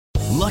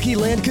Lucky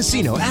Land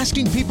Casino,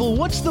 asking people,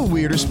 what's the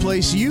weirdest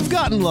place you've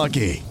gotten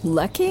lucky?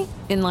 Lucky?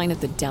 In line at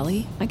the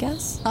deli, I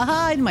guess?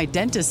 Aha, in my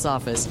dentist's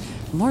office.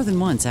 More than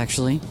once,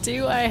 actually.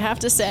 Do I have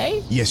to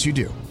say? Yes, you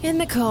do. In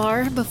the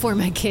car before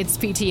my kids'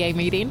 PTA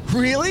meeting.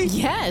 Really?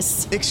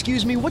 Yes.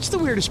 Excuse me, what's the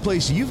weirdest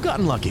place you've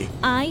gotten lucky?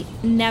 I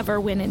never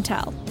win and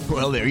tell.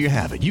 Well, there you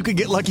have it. You can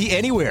get lucky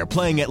anywhere,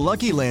 playing at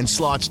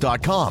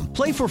LuckyLandSlots.com.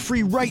 Play for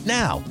free right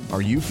now.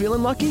 Are you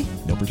feeling lucky?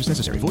 No purchase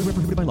necessary. Void where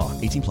prohibited by law.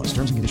 18 plus.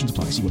 Terms and conditions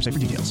apply. See website for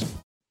details.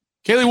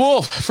 Kaylee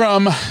Wolf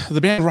from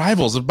the band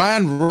Rivals. The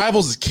band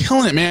Rivals is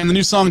killing it, man. The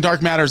new song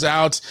Dark Matter's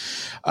out,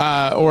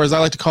 or as I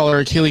like to call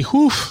her, Kaylee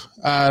Hoof.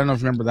 I don't know if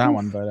you remember that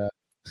one, but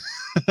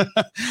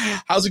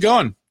how's it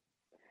going?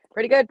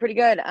 Pretty good, pretty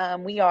good.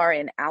 We are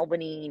in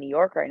Albany, New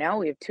York right now.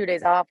 We have 2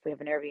 days off. We have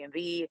an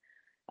Airbnb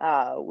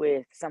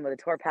with some of the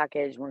tour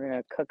package. We're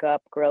going to cook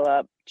up, grill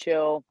up,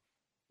 chill,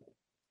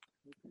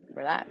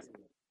 relax.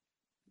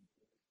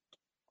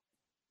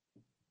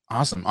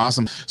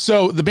 Awesome.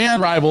 So the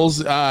band Rivals,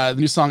 the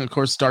new song, of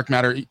course, Dark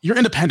Matter. You're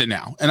independent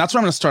now, and that's where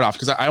I'm going to start off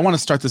because I want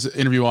to start this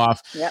interview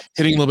off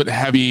hitting a little bit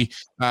heavy,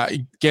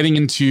 getting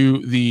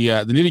into the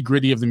nitty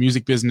gritty of the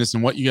music business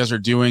and what you guys are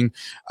doing.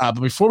 But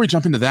before we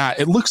jump into that,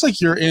 it looks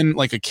like you're in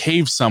like a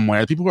cave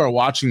somewhere. The people who are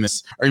watching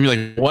this are going to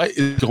be like, "What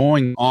is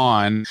going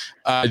on?"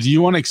 Do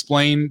you want to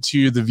explain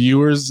to the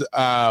viewers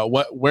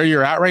where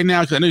you're at right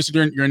now? Because I know you said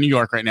you're in New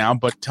York right now,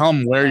 but tell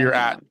them where you're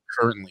at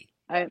currently.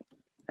 I'm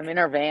in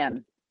our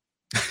van.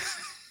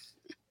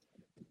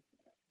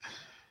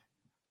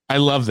 I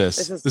love this.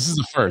 This is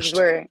the first.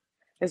 This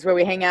is where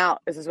we hang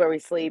out. This is where we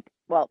sleep.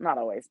 Well, not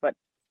always, but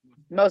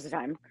most of the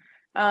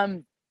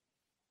time.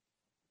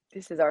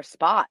 This is our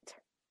spot.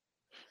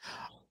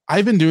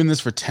 I've been doing this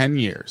for 10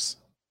 years,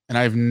 and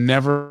I've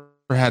never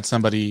had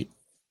somebody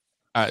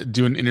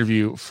do an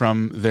interview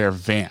from their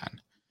van.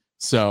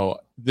 So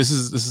this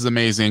is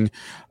amazing.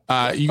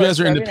 You guys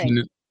are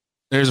independent.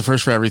 There's a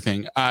first for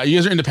everything. You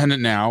guys are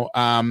independent now.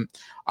 I'm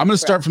going to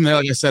start from there,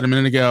 like I said a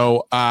minute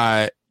ago.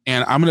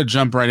 And I'm going to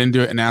jump right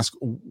into it and ask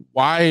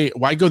why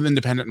go the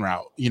independent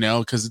route? You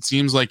know, because it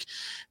seems like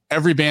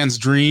every band's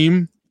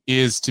dream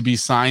is to be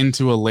signed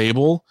to a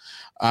label.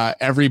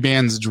 Every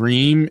band's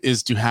dream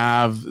is to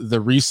have the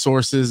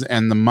resources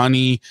and the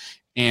money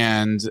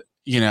and,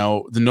 you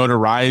know, the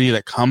notoriety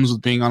that comes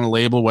with being on a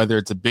label, whether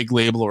it's a big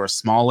label or a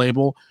small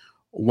label.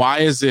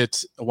 Why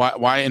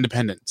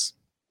independence?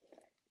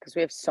 Because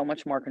we have so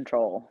much more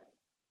control.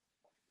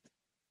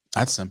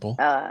 That's simple.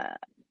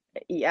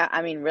 Yeah,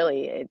 I mean,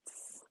 really,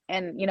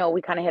 and, you know,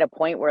 we kind of hit a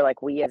point where,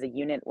 like, we as a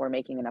unit were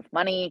making enough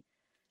money.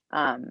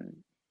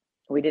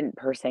 We didn't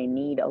per se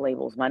need a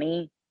label's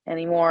money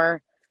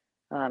anymore.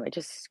 It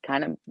just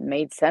kind of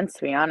made sense,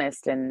 to be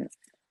honest. And,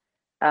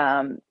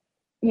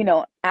 you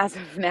know, as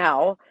of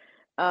now,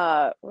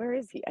 where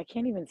is he? I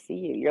can't even see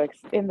you. You're like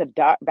in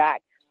the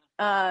back.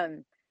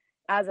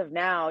 As of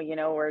now, you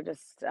know, we're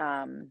just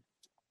kind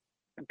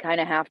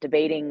of half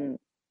debating,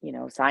 you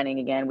know, signing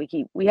again.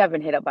 We have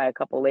been hit up by a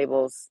couple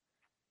labels.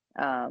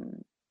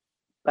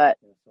 But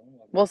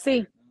we'll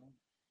see.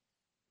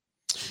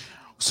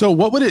 So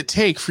what would it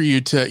take for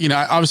you to, you know,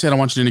 obviously I don't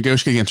want you to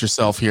negotiate against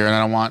yourself here, and I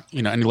don't want,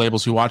 you know, any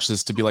labels who watch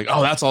this to be like,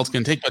 oh, that's all it's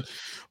going to take.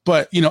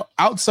 But, you know,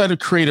 outside of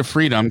creative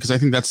freedom, because I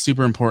think that's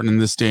super important in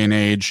this day and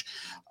age,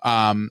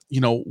 you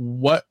know,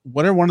 what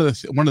are one of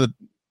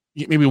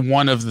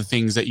the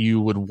things that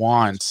you would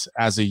want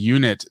as a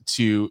unit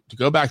to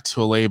go back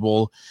to a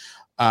label,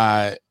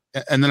 and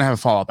then I have a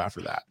follow-up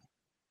after that.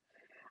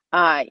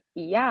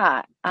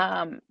 Yeah.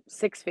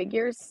 6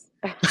 figures,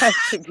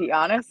 to be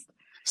honest.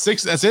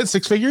 That's it?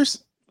 6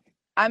 figures?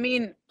 I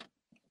mean,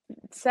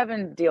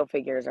 7 deal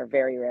figures are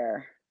very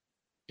rare.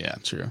 Yeah,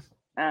 true.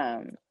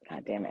 God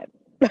damn it.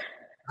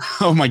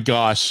 Oh my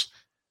gosh.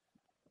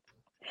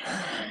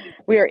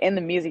 We are in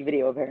the music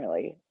video,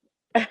 apparently.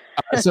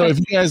 So if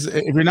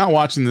you're not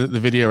watching the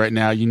video right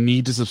now, you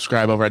need to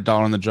subscribe over at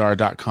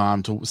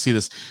dollarinthejar.com to see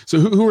this. So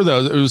who were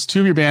those? It was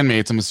 2 of your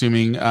bandmates, I'm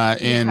assuming,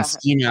 in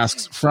ski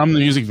masks from the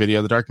music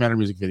video, the Dark Matter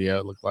music video,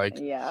 it looked like.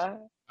 Yeah.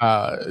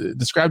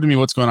 Describe to me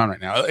what's going on right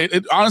now.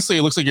 It honestly,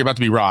 it looks like you're about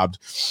to be robbed.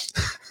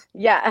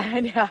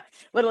 Yeah.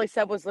 Literally,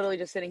 Seb was literally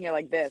just sitting here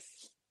like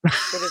this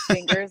with his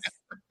fingers.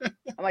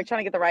 I'm like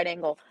trying to get the right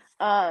angle.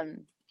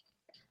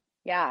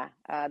 Yeah,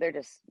 they're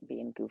just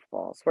being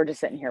goofballs. We're just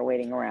sitting here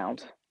waiting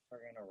around. We're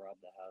gonna rob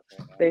the house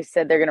right now. They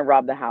said they're gonna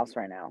rob the house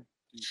right now.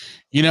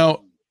 You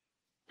know,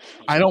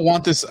 I don't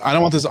want this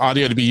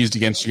audio to be used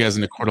against you guys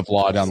in a court of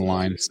law down the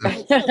line.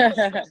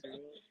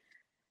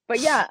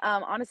 But yeah,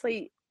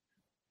 honestly,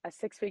 a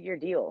 6-figure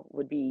deal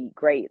would be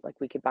great. Like,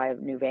 we could buy a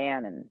new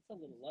van, and It's a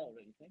little low,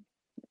 don't you think?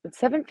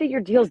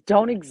 7-figure deals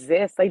don't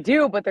exist. They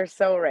do, but they're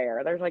so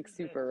rare. They're like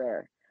super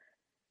rare.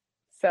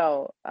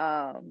 So,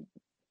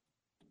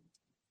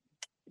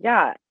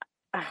 yeah,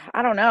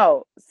 I don't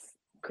know.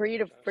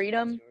 Creative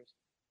freedom.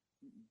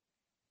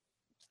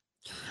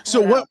 So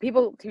what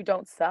people who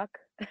don't suck?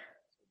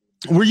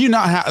 Were you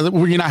not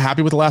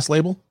happy with the last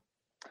label?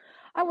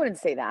 I wouldn't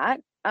say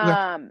that.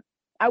 Okay.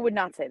 I would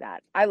not say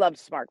that. I loved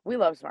Smart. We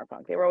loved Smart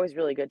Punk. They were always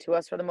really good to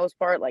us for the most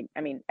part. Like,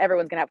 I mean,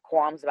 everyone's gonna have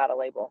qualms about a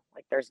label.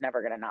 Like, there's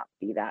never gonna not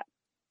be that,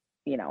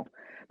 you know.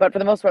 But for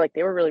the most part, like,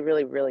 they were really,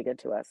 really, really good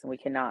to us, and we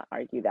cannot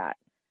argue that.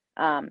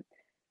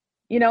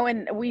 You know,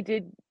 and we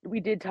did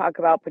talk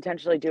about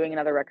potentially doing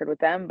another record with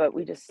them, but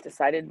we just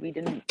decided we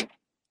didn't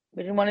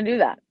want to do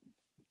that.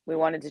 We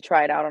wanted to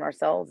try it out on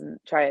ourselves and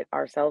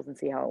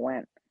see how it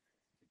went.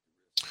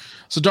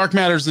 So Dark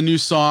Matter is the new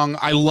song.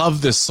 I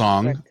love this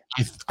song.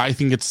 I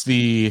think it's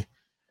the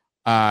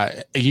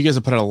you guys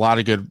have put out a lot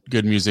of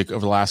good music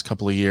over the last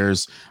couple of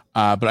years,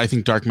 but I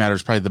think Dark Matter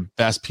is probably the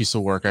best piece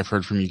of work I've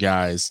heard from you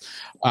guys.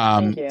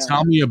 Thank you.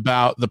 Tell me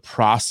about the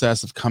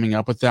process of coming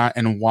up with that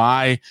and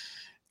why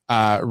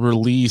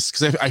release,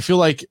 because I feel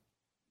like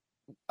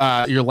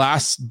your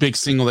last big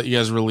single that you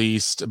guys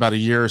released about a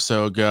year or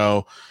so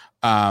ago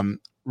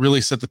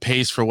really set the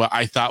pace for what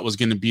I thought was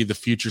going to be the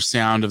future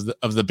sound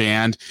of the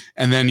band,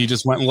 and then you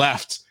just went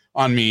left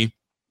on me.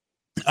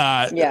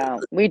 Yeah,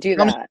 we do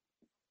that.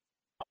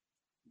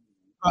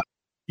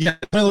 Yeah,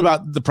 tell me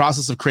about the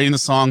process of creating the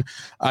song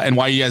and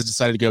why you guys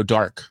decided to go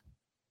dark,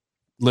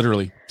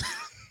 literally.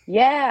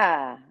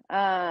 Yeah.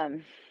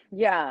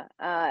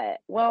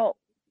 Well,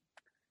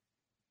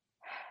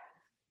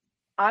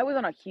 I was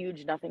on a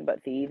huge Nothing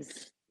But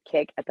Thieves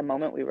kick at the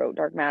moment we wrote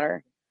Dark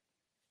Matter,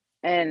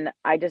 and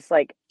I just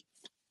like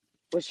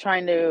I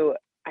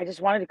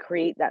just wanted to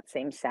create that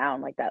same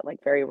sound, like that,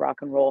 like very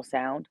rock and roll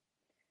sound.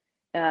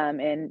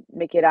 And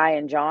Mickey, I,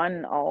 and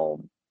John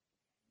all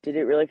did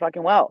it really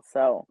fucking well.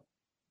 So,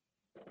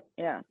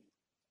 yeah.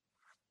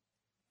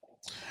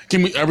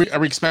 Are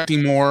we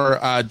expecting more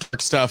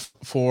dark stuff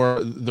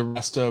for the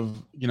rest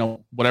of, you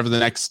know, whatever the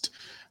next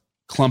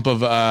clump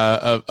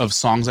of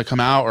songs that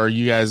come out, or are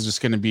you guys just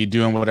going to be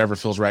doing whatever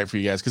feels right for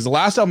you guys? Because the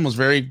last album was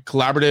very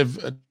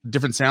collaborative,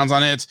 different sounds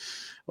on it.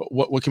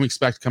 What can we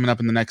expect coming up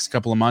in the next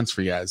couple of months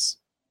for you guys?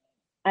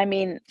 I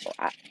mean,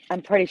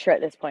 I'm pretty sure at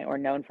this point we're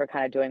known for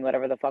kind of doing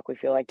whatever the fuck we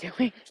feel like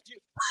doing.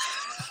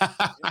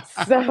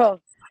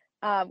 So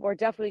we're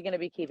definitely going to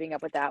be keeping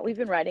up with that. We've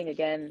been writing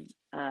again.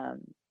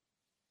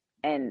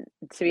 And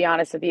to be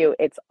honest with you,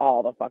 it's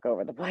all the fuck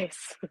over the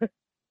place.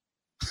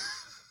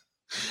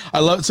 I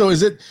love. So is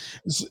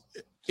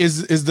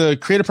the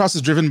creative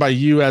process driven by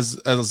you as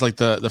like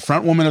the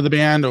front woman of the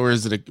band, or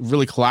is it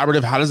really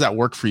collaborative? How does that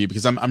work for you?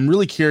 Because I'm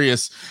really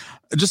curious,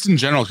 just in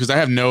general, because I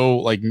have no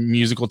like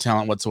musical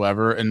talent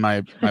whatsoever in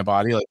my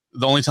body. Like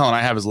the only talent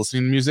I have is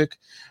listening to music.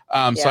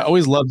 So I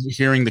always love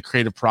hearing the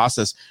creative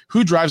process.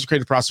 Who drives the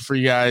creative process for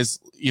you guys?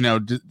 You know,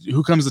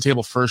 who comes to the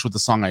table first with the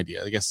song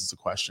idea? I guess is the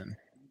question.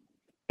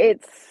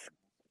 It's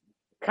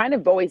kind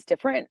of always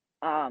different.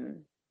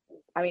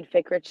 I mean,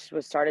 Fake Rich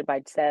was started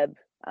by Seb.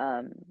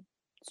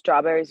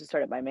 Strawberries was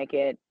started by Make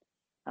It.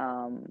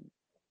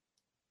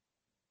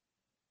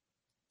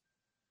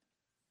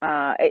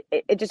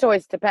 It just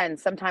always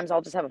depends. Sometimes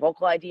I'll just have a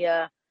vocal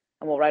idea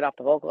and we'll write off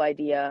the vocal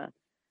idea.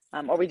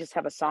 Or we just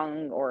have a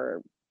song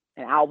or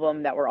an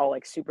album that we're all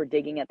like super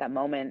digging at that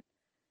moment,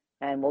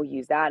 and we'll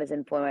use that as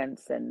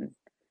influence. And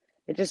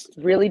it just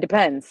really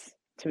depends,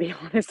 to be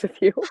honest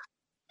with you.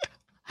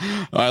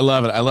 I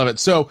love it.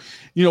 So,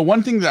 you know,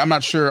 one thing that I'm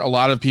not sure a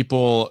lot of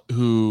people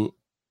who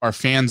are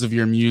fans of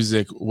your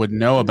music would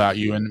know about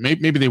you, and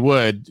maybe they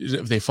would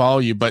if they follow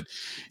you, but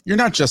you're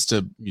not just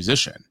a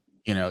musician.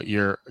 You know,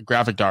 you're a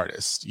graphic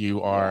artist.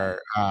 You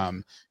are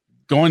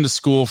going to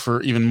school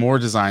for even more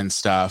design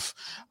stuff.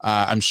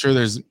 I'm sure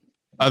there's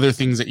other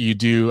things that you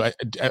do.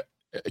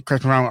 Correct me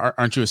if I'm wrong,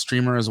 aren't you a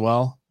streamer as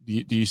well? Do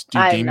you do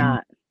I'm gaming?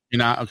 not. You're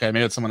not? Okay,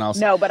 maybe it's someone else.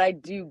 No, but I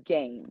do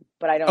game,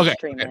 but I don't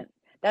stream it.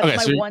 That's Okay,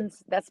 my so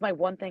that's my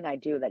one thing I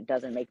do that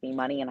doesn't make me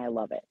money, and I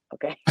love it.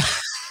 Okay.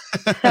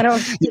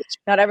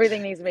 Not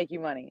everything needs to make you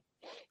money.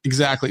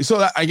 Exactly.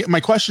 So my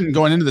question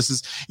going into this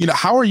is, you know,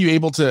 how are you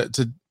able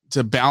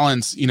to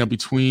balance, you know,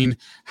 between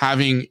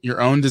having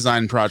your own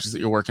design projects that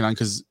you're working on?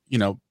 Because, you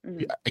know,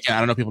 again, I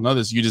don't know if people know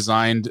this, you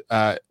designed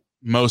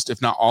most,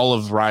 if not all,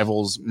 of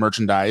Rival's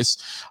merchandise.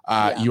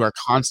 You are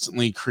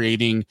constantly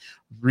creating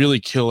really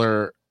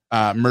killer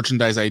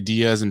merchandise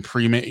ideas and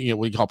what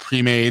you call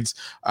pre-mades.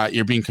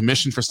 You're being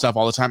commissioned for stuff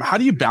all the time. How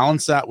do you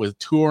balance that with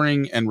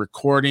touring and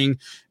recording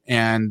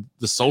and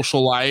the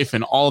social life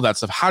and all of that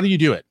stuff? How do you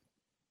do it?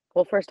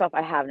 Well, first off,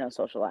 I have no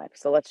social life,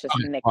 so let's just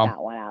nick that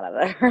one out of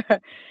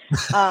there.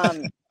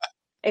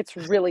 It's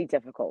really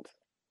difficult.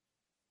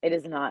 It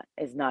is not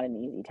an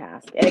easy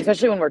task, and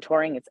especially when we're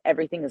touring,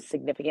 everything is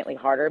significantly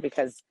harder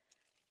because,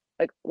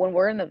 like, when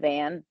we're in the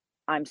van,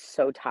 I'm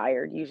so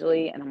tired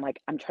usually, and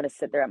I'm trying to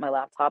sit there at my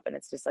laptop, and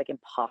it's just like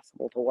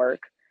impossible to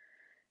work,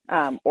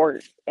 and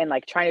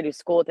like trying to do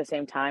school at the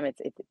same time.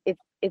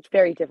 It's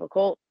very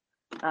difficult,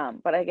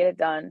 but I get it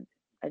done.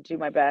 I do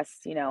my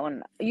best, you know,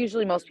 and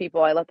usually most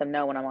people, I let them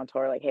know when I'm on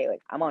tour, like, hey,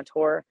 like, I'm on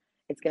tour.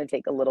 It's going to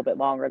take a little bit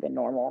longer than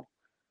normal.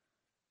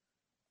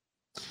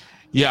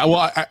 Yeah,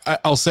 well,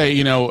 I'll say,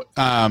 you know,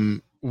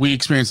 we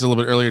experienced a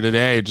little bit earlier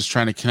today, just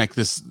trying to connect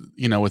this,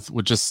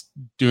 with just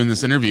doing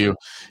this interview.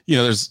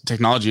 There's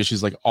technology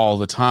issues like all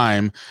the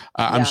time.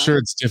 I'm sure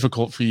it's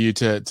difficult for you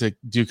to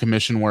do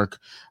commission work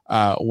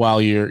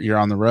while you're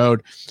on the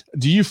road.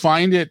 Do you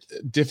find it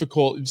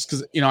difficult? Just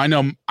because I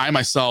know I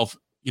myself,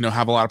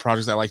 have a lot of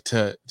projects I like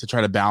to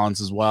try to balance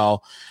as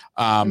well.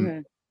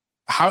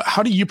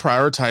 How do you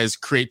prioritize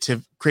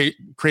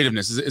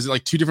creativeness? Is it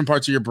like two different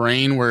parts of your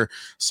brain where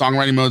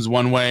songwriting mode's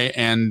one way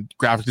and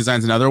graphic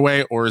design's another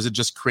way, or is it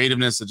just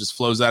creativeness that just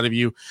flows out of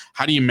you?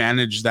 How do you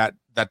manage that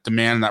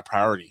demand and that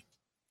priority?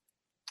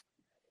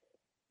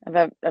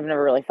 I've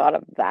never really thought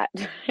of that.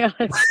 It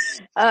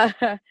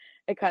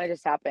kind of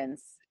just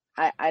happens.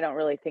 I don't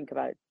really think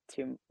about it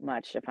too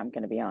much, if I'm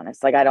going to be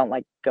honest. Like, I don't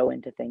like go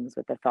into things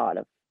with the thought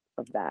of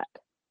that.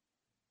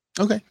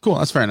 Okay, cool.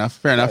 That's fair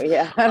enough.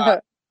 Yeah.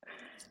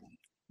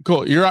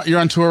 Cool. You're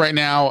on tour right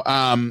now.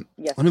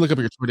 Yes. Let me look up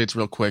your tour dates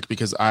real quick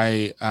because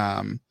I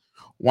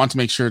want to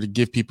make sure to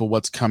give people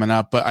what's coming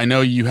up. But I know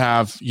you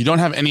don't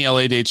have any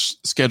LA dates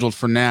scheduled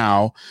for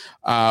now.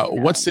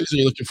 What cities are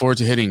you looking forward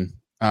to hitting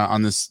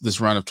on this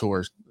run of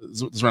tours,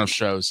 this run of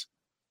shows?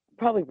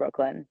 Probably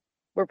Brooklyn.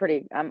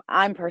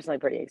 I'm personally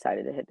pretty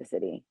excited to hit the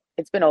city.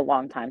 It's been a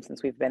long time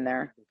since we've been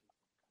there.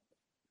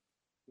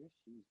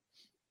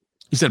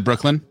 You said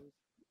Brooklyn?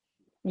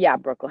 Yeah,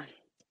 Brooklyn.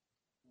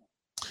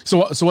 So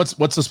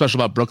what's so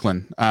special about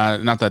Brooklyn?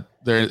 Not that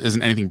there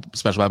isn't anything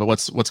special about it,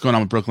 but what's going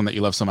on with Brooklyn that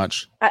you love so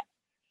much?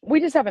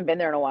 We just haven't been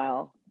there in a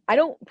while. I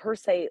don't per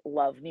se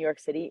love New York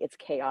City. It's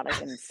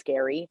chaotic and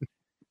scary,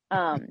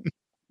 to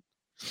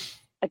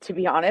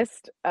be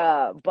honest.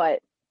 But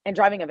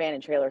driving a van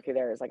and trailer through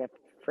there is like a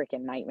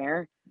freaking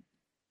nightmare.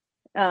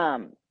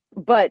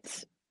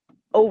 But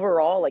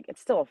overall, like,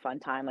 it's still a fun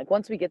time. Like,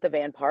 once we get the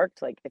van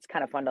parked, like, it's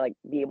kind of fun to like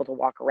be able to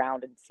walk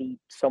around and see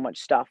so much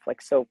stuff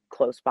like so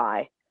close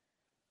by.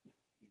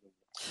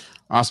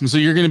 Awesome. So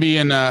you're going to be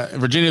in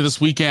Virginia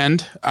this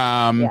weekend.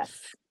 Yes.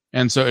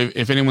 And so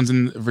if anyone's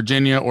in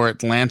Virginia or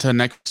Atlanta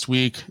next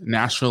week,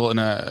 Nashville in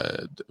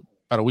about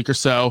a week or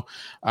so,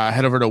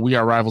 head over to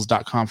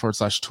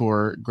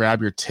wearerivals.com/tour,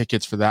 grab your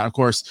tickets for that. Of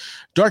course,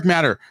 Dark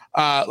Matter.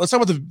 Let's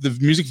talk about the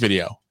music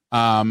video.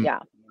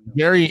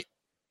 Very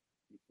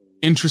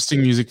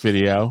interesting music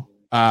video.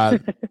 I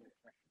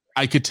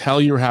could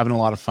tell you were having a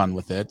lot of fun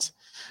with it.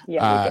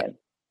 Yeah, we did.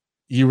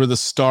 You were the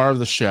star of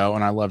the show,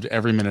 and I loved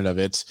every minute of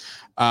it.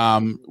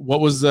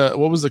 What was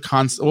the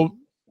concept?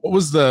 What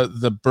was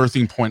the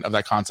birthing point of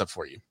that concept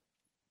for you?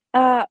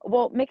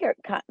 Well, Make It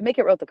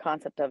wrote the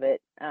concept of it.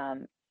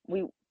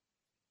 He's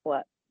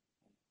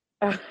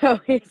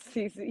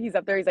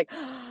up there. He's like,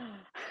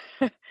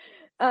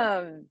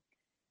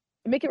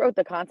 Make It wrote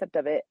the concept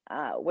of it,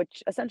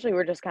 which essentially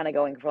we're just kind of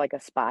going for like a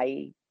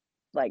spy,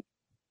 like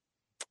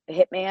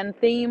hitman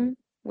theme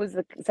was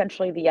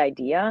essentially the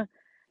idea.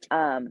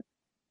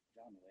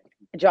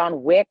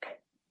 John Wick,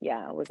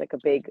 was like a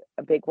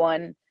big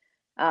one.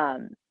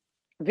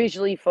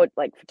 Visually,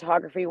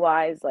 photography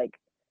wise, like,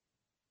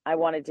 I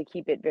wanted to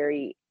keep it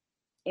very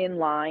in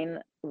line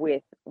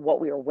with what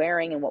we were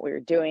wearing and what we were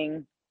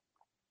doing,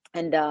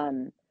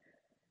 and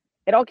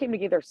it all came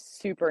together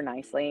super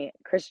nicely.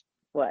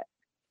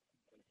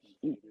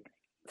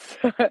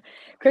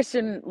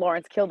 Christian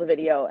Lawrence killed the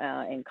video,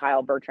 and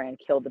Kyle Bertrand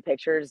killed the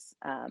pictures,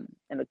 and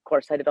of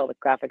course I did all the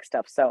graphic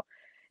stuff. So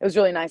it was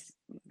really nice,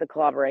 the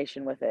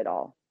collaboration with it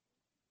all.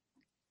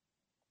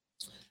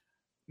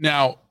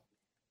 Now,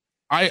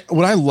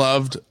 what I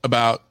loved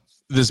about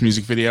this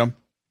music video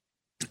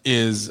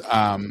is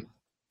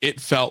it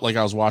felt like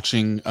I was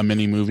watching a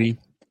mini movie,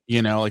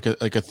 like a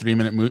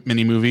 3-minute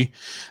mini movie.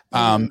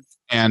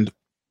 And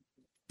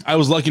I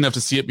was lucky enough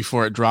to see it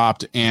before it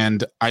dropped,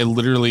 and I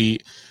literally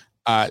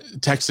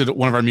texted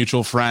one of our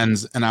mutual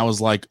friends, and I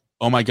was like,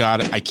 oh my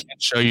God, I can't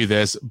show you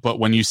this, but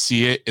when you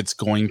see it, it's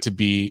going to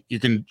be,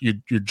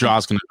 your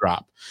jaw's going to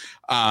drop.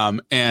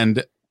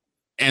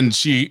 And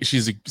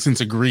she's since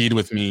agreed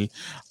with me.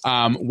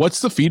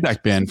 What's the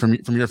feedback been from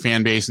your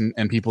fan base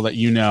and people that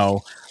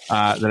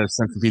that have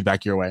sent some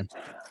feedback your way?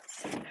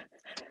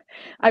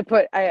 I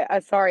put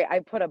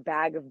a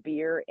bag of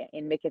beer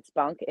in Micket's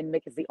bunk, and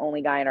Mick is the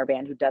only guy in our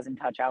band who doesn't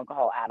touch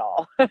alcohol at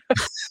all.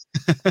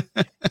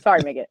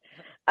 Sorry, Mickett.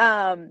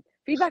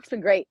 Feedback's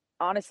been great.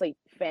 Honestly,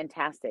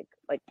 fantastic.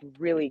 Like,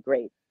 really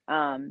great.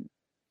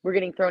 We're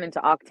getting thrown into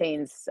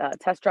Octane's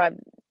test drive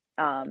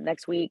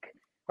next week,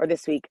 or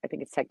this week. I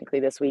think it's technically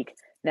this week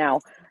now.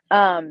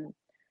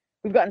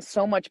 We've gotten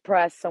so much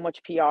press, so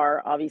much PR.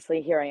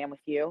 Obviously, here I am with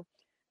you.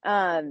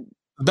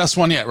 Best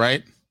one yet,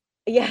 right?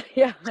 Yeah.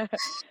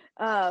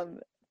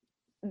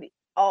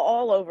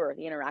 All over,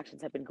 the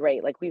interactions have been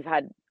great. Like, we've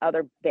had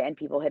other band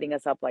people hitting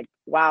us up like,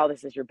 wow,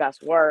 this is your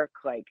best work.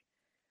 Like,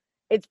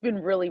 it's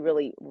been really,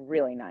 really,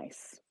 really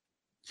nice.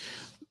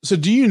 So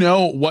do you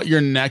know what your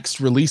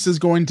next release is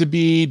going to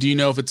be? Do you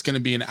know if it's going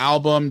to be an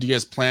album? Do you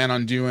guys plan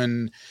on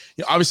doing,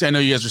 obviously I know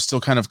you guys are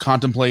still kind of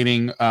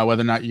contemplating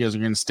whether or not you guys are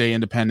going to stay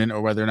independent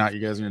or whether or not you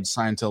guys are going to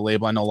sign to a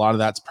label. I know a lot of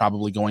that's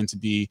probably going to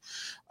be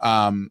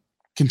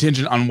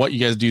contingent on what you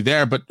guys do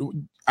there, but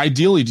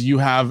ideally, do you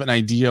have an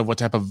idea of what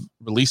type of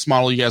release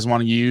model you guys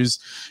want to use?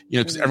 You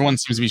know, because everyone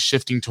seems to be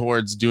shifting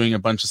towards doing a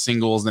bunch of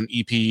singles and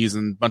EPs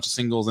and a bunch of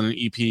singles and an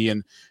EP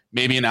and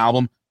maybe an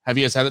album. Have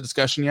you guys had that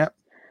discussion yet?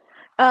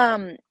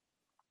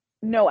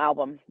 No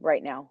album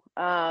right now.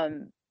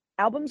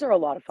 Albums are a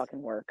lot of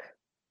fucking work.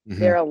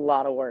 They're a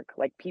lot of work.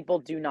 Like, people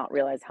do not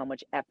realize how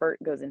much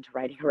effort goes into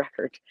writing a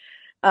record.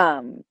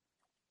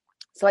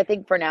 So I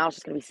think for now it's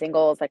just gonna be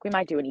singles. Like, we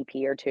might do an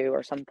EP or two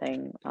or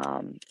something.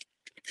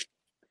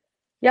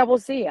 Yeah, we'll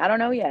see. I don't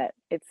know yet.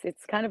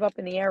 It's kind of up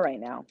in the air right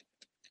now.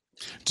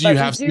 Do you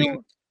have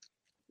something?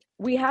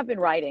 We have been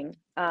writing.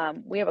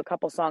 We have a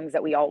couple songs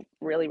that we all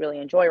really, really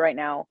enjoy right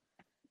now.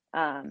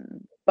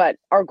 But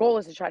our goal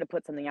is to try to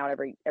put something out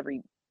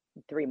every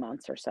 3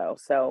 months or so.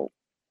 So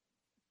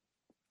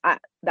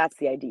that's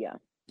the idea.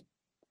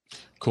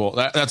 Cool.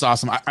 That's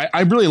awesome.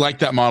 I really like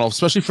that model,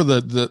 especially for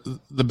the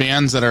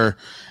bands that are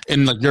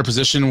in like your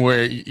position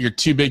where you're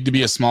too big to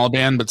be a small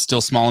band, but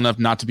still small enough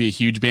not to be a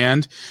huge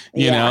band.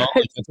 You know,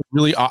 it's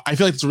really, I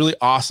feel like it's a really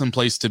awesome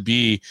place to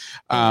be,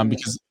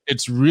 because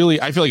it's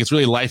really, I feel like it's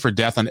really life or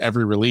death on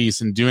every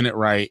release, and doing it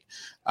right.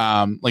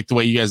 Like the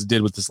way you guys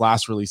did with this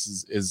last release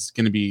is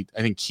going to be,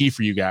 I think, key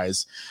for you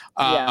guys.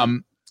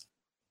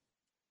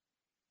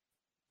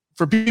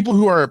 For people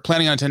who are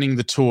planning on attending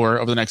the tour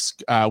over the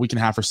next week and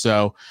a half or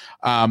so,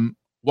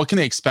 what can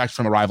they expect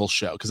from a Rival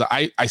show? Because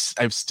I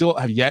still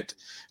have yet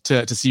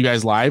to see you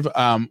guys live.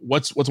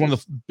 What's one of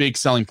the big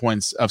selling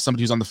points of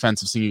somebody who's on the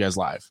fence of seeing you guys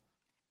live?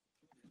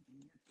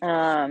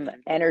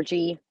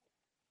 Energy.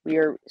 We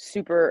are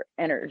super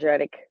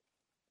energetic.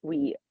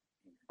 We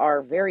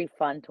are very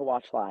fun to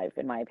watch live,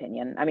 in my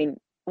opinion. I mean,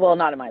 well,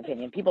 not in my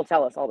opinion. People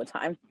tell us all the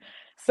time.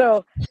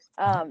 So,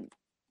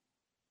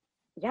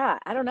 yeah,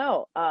 I don't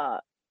know.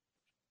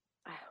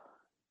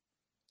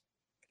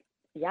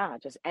 Yeah,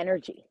 just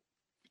energy.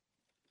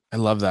 I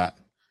love that.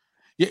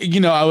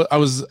 You know, I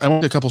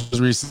went to a couple shows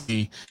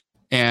recently,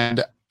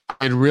 and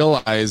I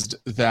realized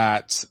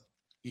that,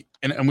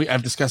 and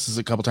I've discussed this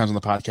a couple times on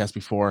the podcast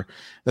before,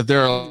 that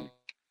there are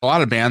a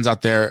lot of bands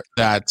out there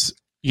that,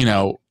 you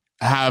know,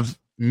 have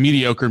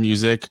mediocre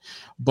music,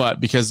 but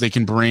because they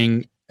can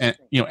bring,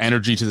 you know,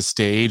 energy to the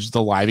stage,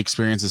 the live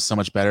experience is so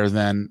much better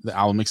than the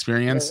album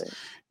experience. Really?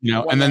 You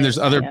know, and then there's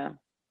other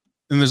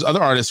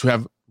artists who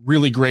have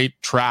really great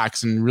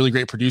tracks and really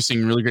great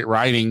producing, really great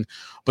writing,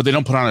 but they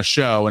don't put on a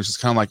show. And it's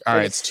just kind of like, all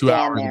right, it's 2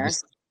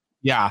 hours.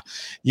 Yeah.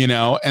 You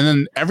know, and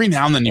then every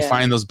now and then you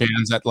find those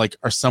bands that like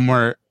are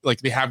somewhere,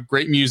 like they have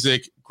great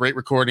music, great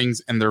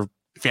recordings, and they're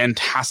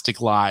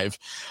fantastic live.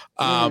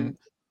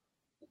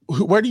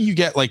 Where do you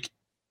get like,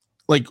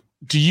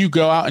 do you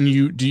go out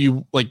and do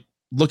you like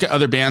look at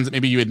other bands that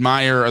maybe you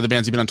admire or the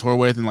bands you've been on tour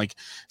with and like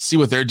see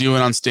what they're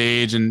doing on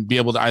stage and be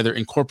able to either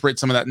incorporate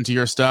some of that into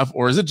your stuff?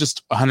 Or is it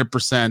just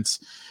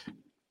 100%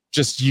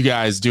 just you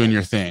guys doing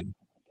your thing?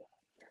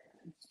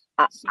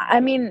 I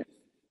mean,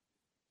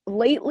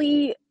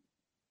 lately,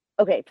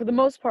 okay, for the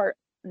most part,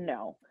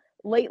 no.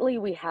 Lately,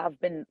 we have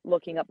been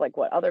looking up like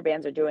what other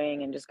bands are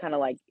doing and just kind of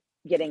like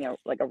getting a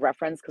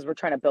reference, because we're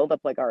trying to build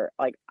up like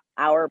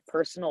our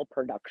personal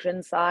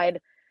production side,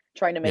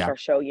 trying to make our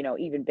show, you know,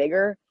 even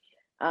bigger.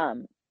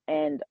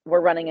 And we're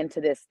running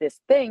into this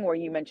thing where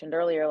you mentioned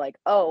earlier, like,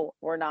 oh,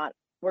 we're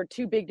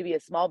too big to be a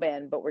small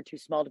band, but we're too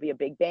small to be a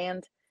big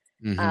band.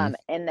 And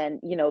then,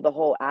 you know, the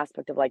whole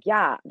aspect of like,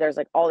 yeah, there's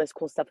like all this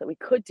cool stuff that we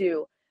could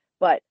do,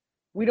 but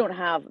we don't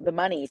have the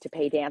money to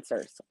pay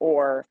dancers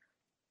or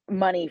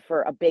money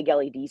for a big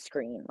LED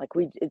screen. Like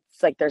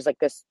it's like, there's like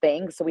this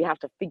thing. So we have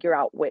to figure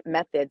out what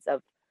methods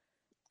of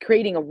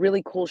creating a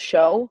really cool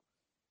show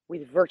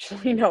with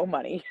virtually no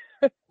money.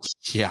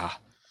 Yeah.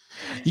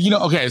 You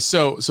know, okay,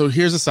 so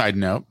here's a side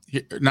note.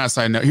 Not a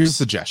side note. Here's a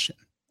suggestion.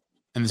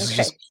 And this is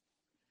just,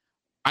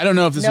 I don't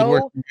know if this would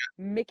work.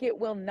 Mickett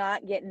will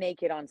not get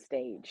naked on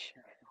stage.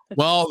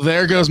 Well,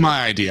 there goes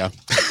my idea.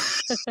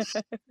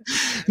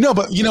 No,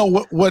 but you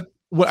know what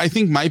I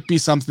think might be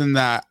something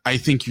that I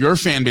think your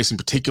fan base in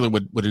particular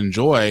would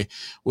enjoy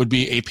would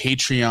be a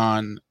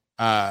Patreon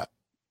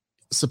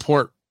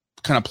support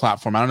kind of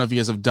platform. I don't know if you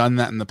guys have done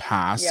that in the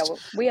past. Yeah, well,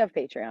 we have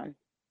Patreon.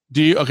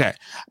 Do you? Okay.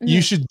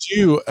 You should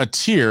do a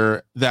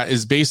tier that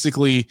is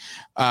basically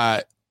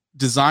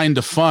designed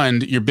to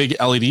fund your big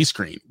LED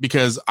screen,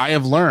 because I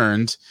have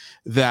learned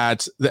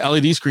that the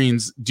LED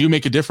screens do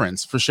make a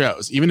difference for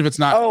shows, even if it's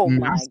not. Oh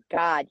my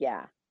God.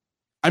 Yeah.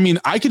 I mean,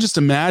 I could just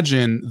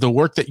imagine the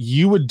work that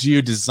you would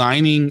do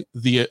designing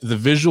the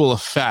visual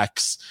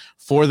effects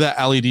for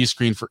that LED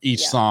screen for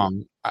each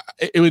song.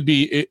 It would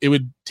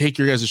take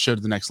your guys' show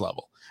to the next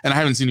level. And I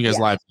haven't seen you guys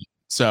live,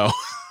 so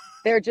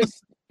they're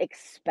just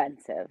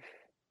expensive.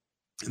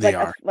 They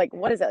are like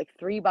what is it, like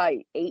 3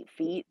 by 8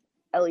 feet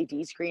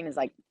LED screen is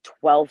like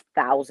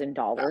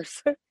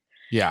 $12,000.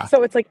 Yeah.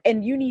 So it's like,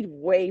 and you need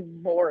way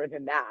more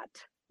than that.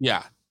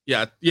 Yeah.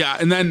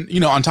 And then, you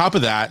know, on top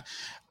of that,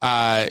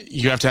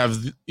 you have to have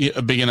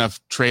a big enough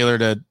trailer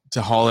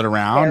to haul it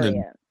around,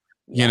 and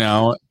you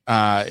know,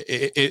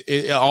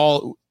 it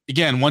all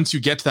again, once you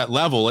get to that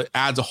level, it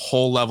adds a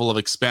whole level of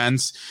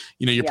expense.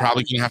 You're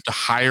probably going to have to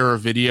hire a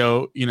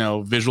video,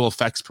 visual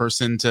effects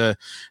person to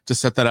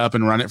set that up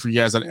and run it for you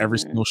guys on every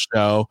single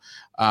show.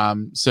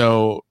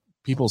 So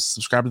people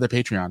subscribe to their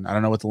Patreon. I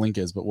don't know what the link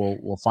is, but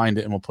we'll find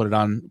it and we'll put it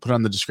on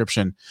the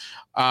description.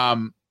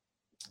 I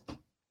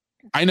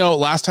know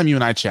last time you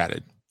and I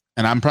chatted,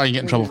 and I'm probably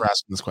getting in trouble for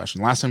asking this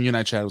question. Last time you and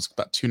I chatted was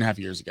about 2.5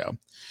 years ago.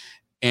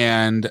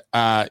 And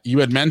you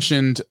had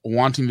mentioned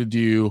wanting to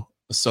do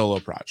a solo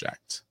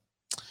project.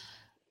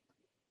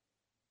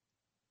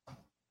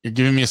 You're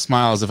giving me a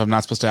smile as if I'm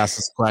not supposed to ask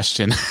this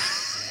question.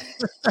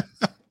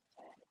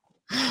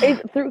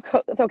 Through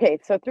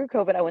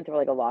COVID, I went through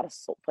like a lot of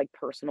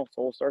personal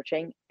soul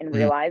searching and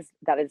realized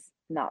that is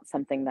not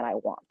something that I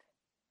want.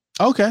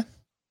 Okay.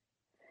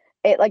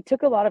 It like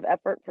took a lot of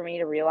effort for me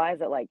to realize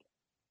that like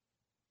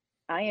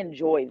I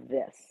enjoy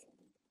this.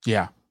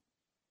 Yeah.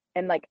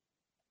 And like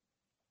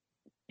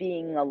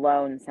being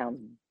alone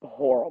sounds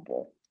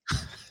horrible.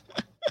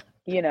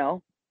 Yeah.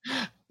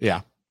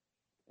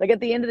 Like at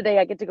the end of the day,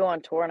 I get to go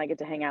on tour and I get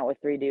to hang out with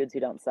 3 dudes who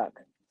don't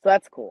suck. So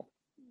that's cool.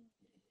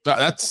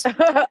 That's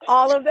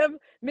all of them.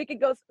 Mickey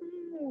goes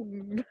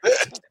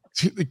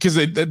because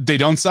they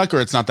don't suck, or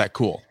it's not that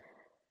cool.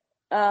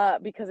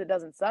 Because it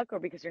doesn't suck, or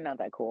because you're not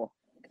that cool.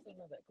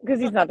 Because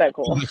he's not that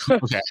cool.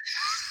 Okay.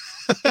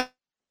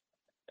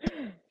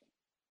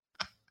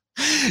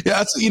 Yeah,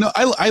 that's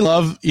I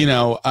love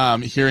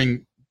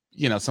hearing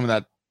some of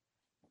that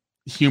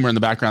humor in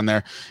the background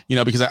there,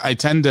 because I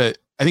think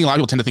a lot of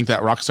people tend to think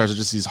that rock stars are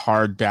just these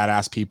hard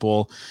badass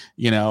people,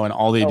 and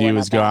all they do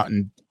is go out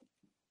and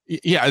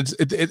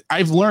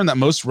I've learned that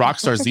most rock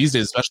stars these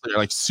days especially are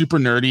like super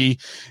nerdy,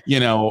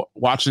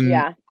 watching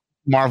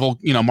Marvel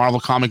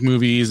comic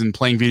movies and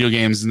playing video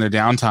games in their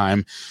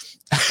downtime.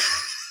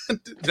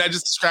 Did I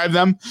just describe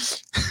them?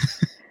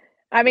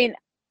 I mean,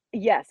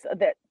 yes,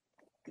 that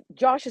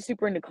Josh is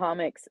super into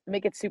comics,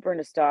 Mick is super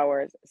into Star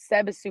Wars,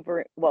 Seb is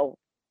super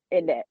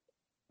into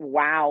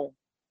WoW.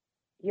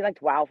 He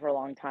liked WoW for a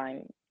long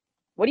time.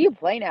 What do you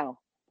play now?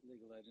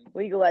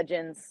 League of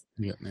Legends.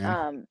 Yeah,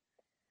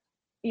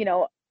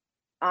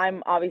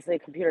 I'm obviously a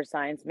computer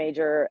science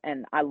major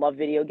and I love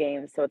video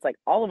games. So it's like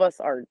all of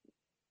us are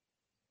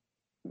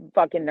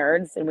fucking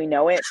nerds and we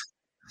know it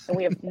and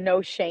we have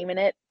no shame in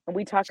it. And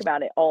we talk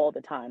about it all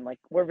the time. Like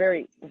we're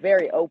very,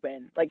 very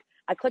open. Like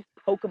I collect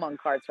Pokemon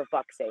cards for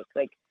fuck's sake.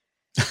 Like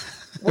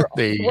we're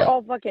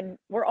all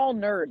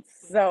nerds.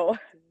 So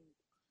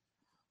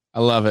I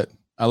love it.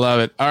 All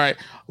right,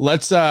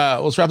 let's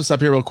wrap this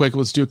up here real quick.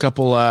 Let's do a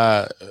couple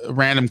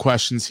random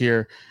questions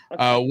here.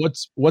 Okay.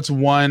 What's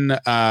one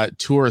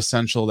tour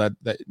essential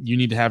that you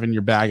need to have in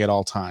your bag at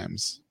all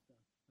times?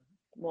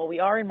 Well,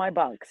 we are in my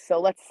bunk, so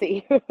let's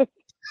see.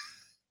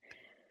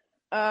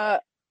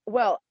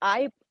 Well,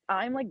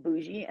 I'm like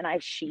bougie and I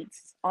have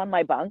sheets on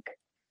my bunk.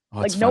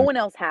 Like no one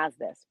else has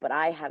this, but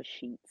I have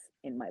sheets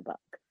in my bunk.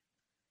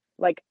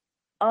 Like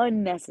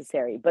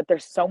unnecessary, but they're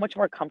so much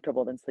more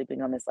comfortable than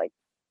sleeping on this like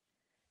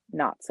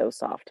not so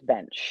soft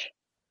bench.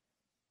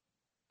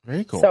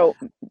 Very cool. So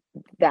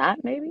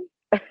that maybe.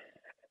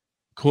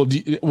 Cool.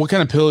 What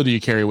kind of pillow do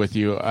you carry with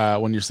you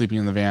when you're sleeping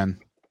in the van?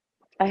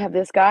 I have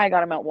this guy. I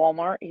got him at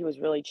Walmart. He was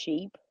really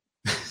cheap.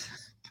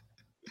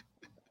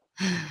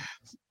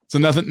 So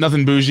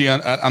nothing bougie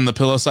on the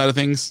pillow side of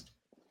things.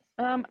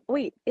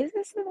 Wait, is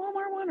this the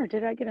Walmart one or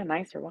did I get a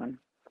nicer one?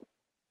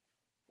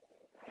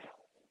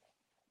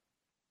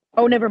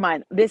 Oh, never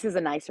mind. This is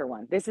a nicer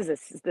one. This is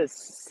the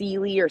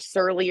Sealy or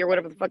Surly or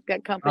whatever the fuck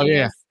that company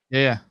is.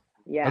 Yeah.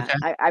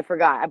 Okay. I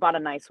forgot. I bought a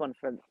nice one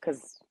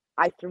because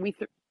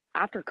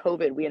after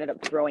COVID we ended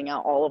up throwing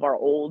out all of our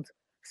old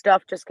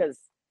stuff just because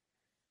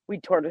we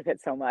toured with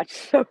it so much.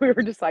 So we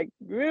were just like,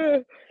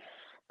 ugh.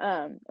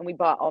 And we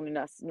bought all new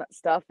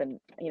stuff, and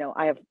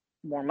I have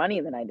more money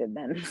than I did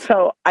then,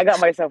 so I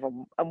got myself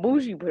a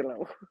bougie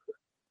pillow.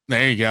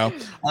 There you go.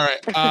 All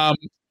right.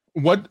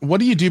 What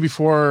do you do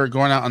before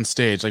going out on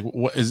stage? Like,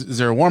 what is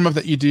there a warm up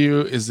that you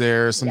do? Is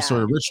there some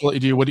sort of ritual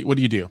that you do? What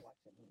do you do?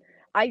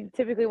 I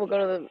typically will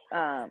go to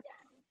I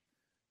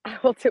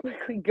will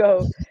typically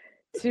go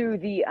to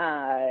the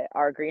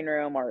our green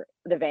room or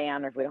the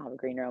van, or if we don't have a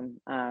green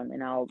room,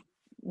 and I'll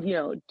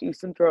do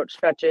some throat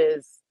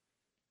stretches.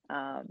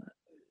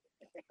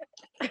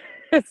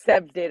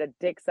 Seb did a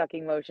dick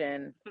sucking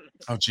motion.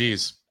 Oh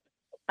geez.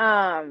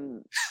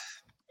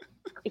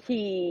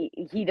 He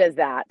does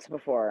that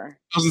before.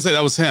 I was gonna say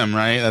that was him,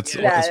 right? That's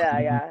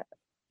yeah.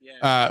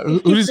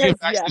 Who does he give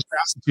backstage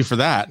passes to for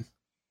that?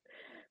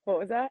 What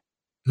was that?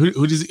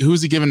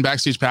 Who's he giving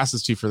backstage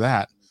passes to for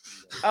that?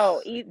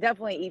 Oh,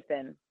 definitely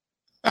Ethan.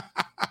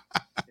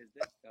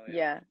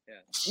 Yeah.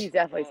 He's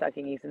definitely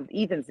sucking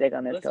Ethan's dick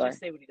on this tour. Let's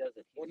just say when he does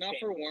it. Well, not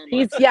for warm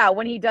up.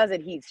 When he does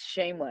it, he's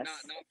shameless.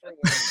 Not for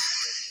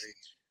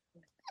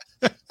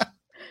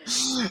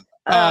warm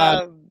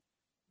up.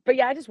 But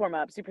yeah, I just warm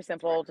up. Super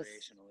simple.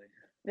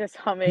 Just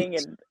humming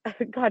and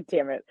god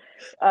damn it.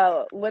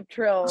 Lip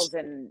trills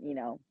and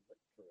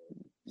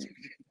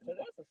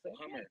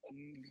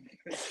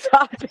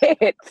Stop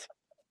it.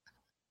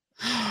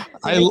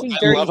 Making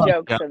dirty love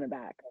jokes in the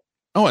back.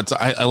 Oh,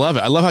 I love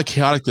it. I love how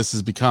chaotic this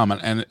has become,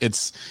 and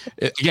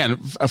again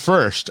a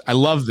first. I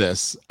love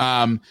this.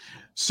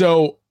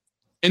 So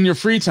in your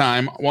free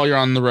time while you're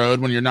on the road,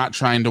 when you're not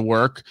trying to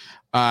work,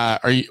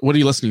 what are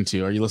you listening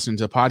to? Are you listening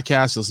to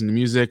podcasts? Listening to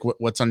music?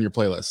 What's on your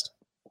playlist?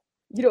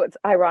 You know, it's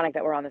ironic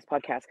that we're on this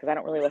podcast because I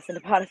don't really listen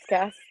to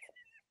podcasts.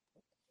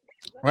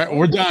 All right,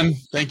 we're done.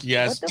 Thank you,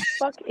 guys. What the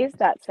fuck is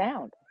that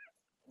sound?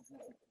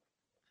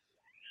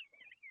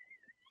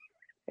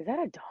 Is that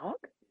a dog?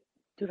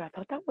 Dude, I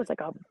thought that was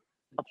like a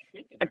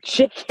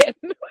chicken.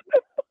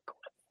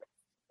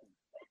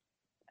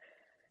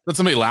 Is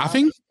somebody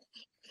laughing?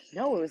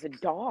 No, it was a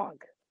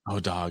dog.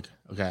 Oh, dog.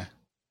 Okay.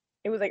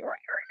 It was like,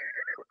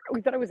 we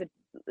thought it was a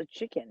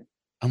chicken.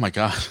 Oh my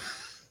God.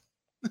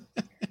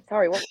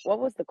 Sorry, what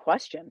was the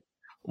question?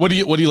 What are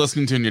you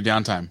listening to in your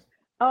downtime?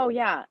 Oh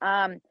yeah.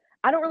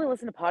 I don't really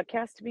listen to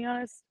podcasts, to be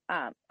honest.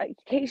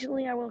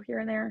 Occasionally I will here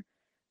and there,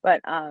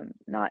 but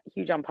not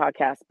huge on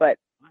podcasts, but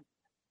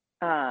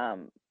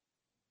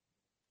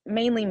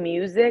mainly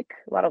music,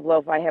 a lot of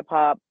lo-fi hip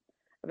hop.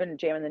 I've been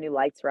jamming the new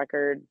Lights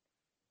record.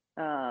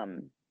 I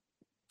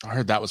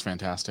heard that was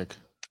fantastic.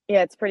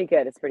 Yeah, it's pretty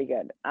good.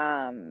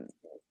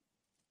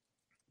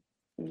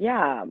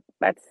 Yeah,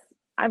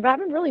 I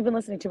haven't really been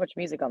listening to much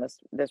music on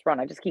this run.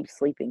 I just keep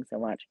sleeping so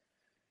much.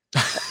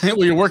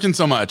 Well, you're working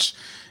so much.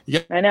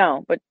 Yeah, I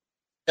know, but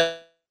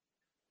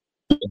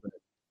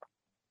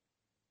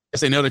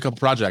say no to a couple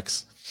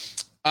projects.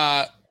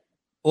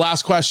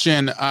 Last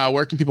question: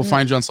 where can people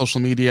find you on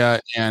social media,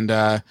 and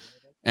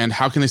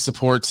how can they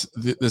support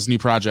this new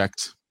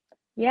project?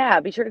 Yeah,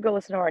 be sure to go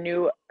listen to our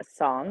new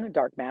song,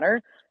 Dark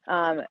Matter.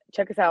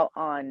 Check us out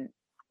on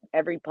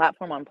every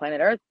platform on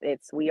planet Earth.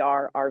 It's We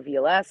Are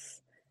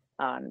RVLS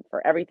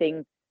for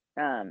everything.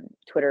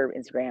 Twitter,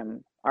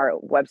 Instagram, our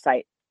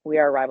website,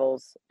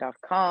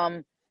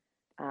 wearerivals.com.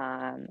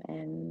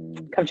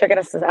 And come check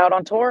us out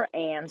on tour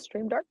and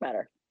stream Dark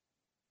Matter.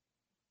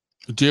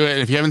 Do it.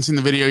 If you haven't seen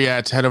the video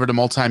yet, head over to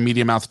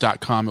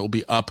multimediamouth.com. It will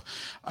be up.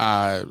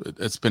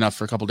 It's been up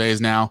for a couple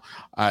days now.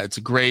 It's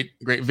a great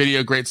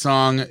video, great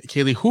song.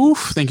 Kaylee Hoof,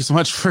 thank you so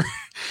much for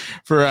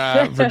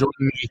joining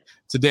me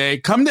today.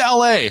 Come to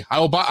LA.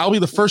 I'll be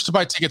the first to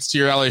buy tickets to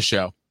your LA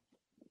show.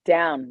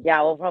 Down.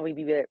 Yeah, we'll probably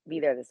be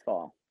there this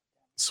fall.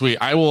 Sweet.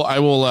 I will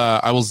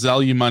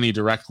Zelle you money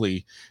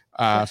directly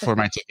for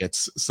my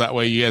tickets, so that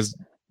way you guys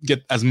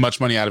get as much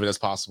money out of it as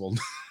possible.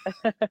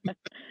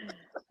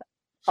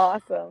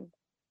 Awesome.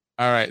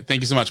 All right.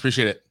 Thank you so much.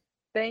 Appreciate it.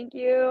 Thank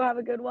you. Have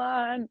a good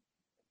one.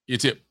 You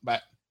too. Bye.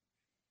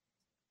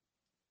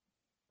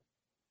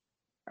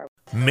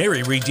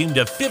 Mary redeemed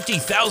a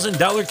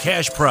 $50,000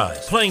 cash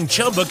prize playing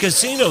Chumba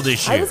Casino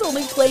this year. I was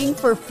only playing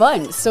for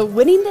fun, so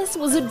winning this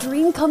was a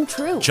dream come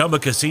true. Chumba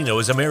Casino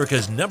is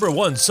America's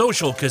 #1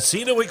 social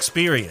casino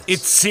experience.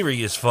 It's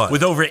serious fun.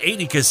 With over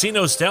 80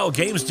 casino-style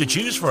games to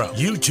choose from,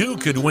 you too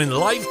could win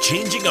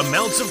life-changing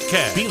amounts of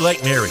cash. Be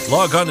like Mary.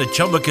 Log on to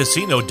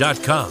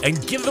ChumbaCasino.com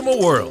and give them a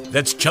whirl.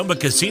 That's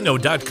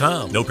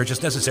ChumbaCasino.com. No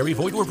purchase necessary.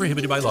 Void where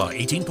prohibited by law.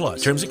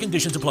 18+. Terms and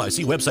conditions apply.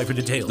 See website for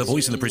details. The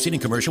voice in the preceding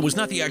commercial was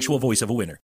not the actual voice of a winner.